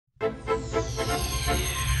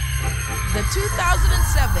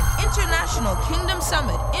2007 International Kingdom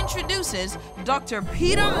Summit introduces Dr.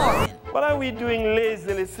 Peter Morgan. What are we doing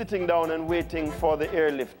lazily sitting down and waiting for the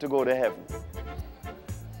airlift to go to heaven,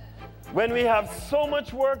 when we have so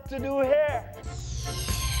much work to do here?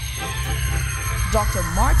 Dr.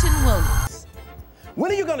 Martin Williams.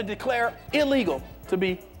 When are you going to declare illegal to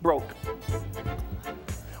be broke?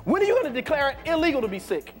 When are you going to declare it illegal to be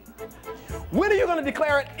sick? When are you going to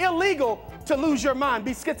declare it illegal to lose your mind,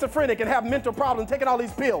 be schizophrenic, and have mental problems, taking all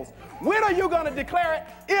these pills? When are you going to declare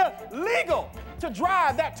it illegal to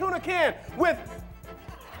drive that tuna can with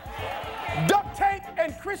duct tape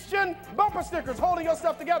and Christian bumper stickers holding your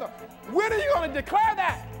stuff together? When are you going to declare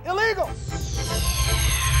that illegal?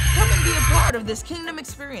 Come and be a part of this kingdom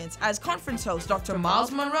experience as conference host Dr.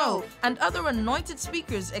 Miles Monroe and other anointed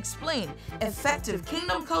speakers explain effective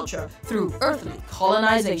kingdom culture through earthly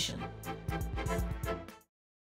colonization.